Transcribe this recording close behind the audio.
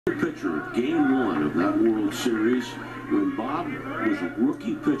Pitcher of Game 1 of that World Series when Bob was a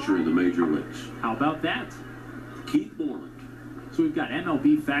rookie pitcher in the major leagues. How about that? Keith Moreland. So we've got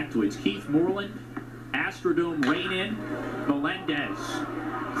MLB factoids. Keith Moreland, Astrodome rain in. Melendez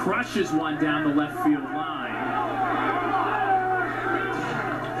crushes one down the left field line.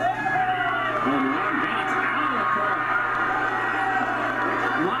 And it's out of the park.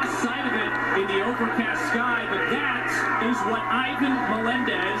 Lost sight of it in the overcast sky, but that is what Ivan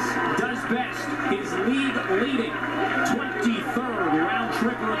Melendez does best. His league-leading 23rd round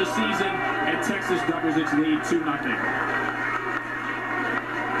tripper of the season, and Texas doubles its lead 2-0.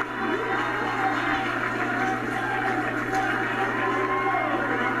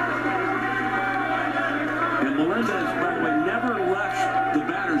 And Melendez, by the way, never left the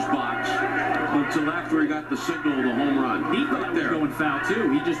batter's box until after he got the signal of the home run. He thought he was going foul, too.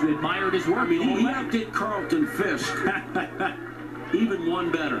 He just admired his work. I mean, he outdid Carlton Fisk. Even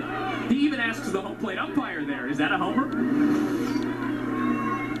one better. He even asks the home plate umpire there, is that a homer?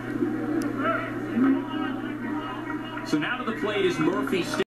 So now to the plate is Murphy.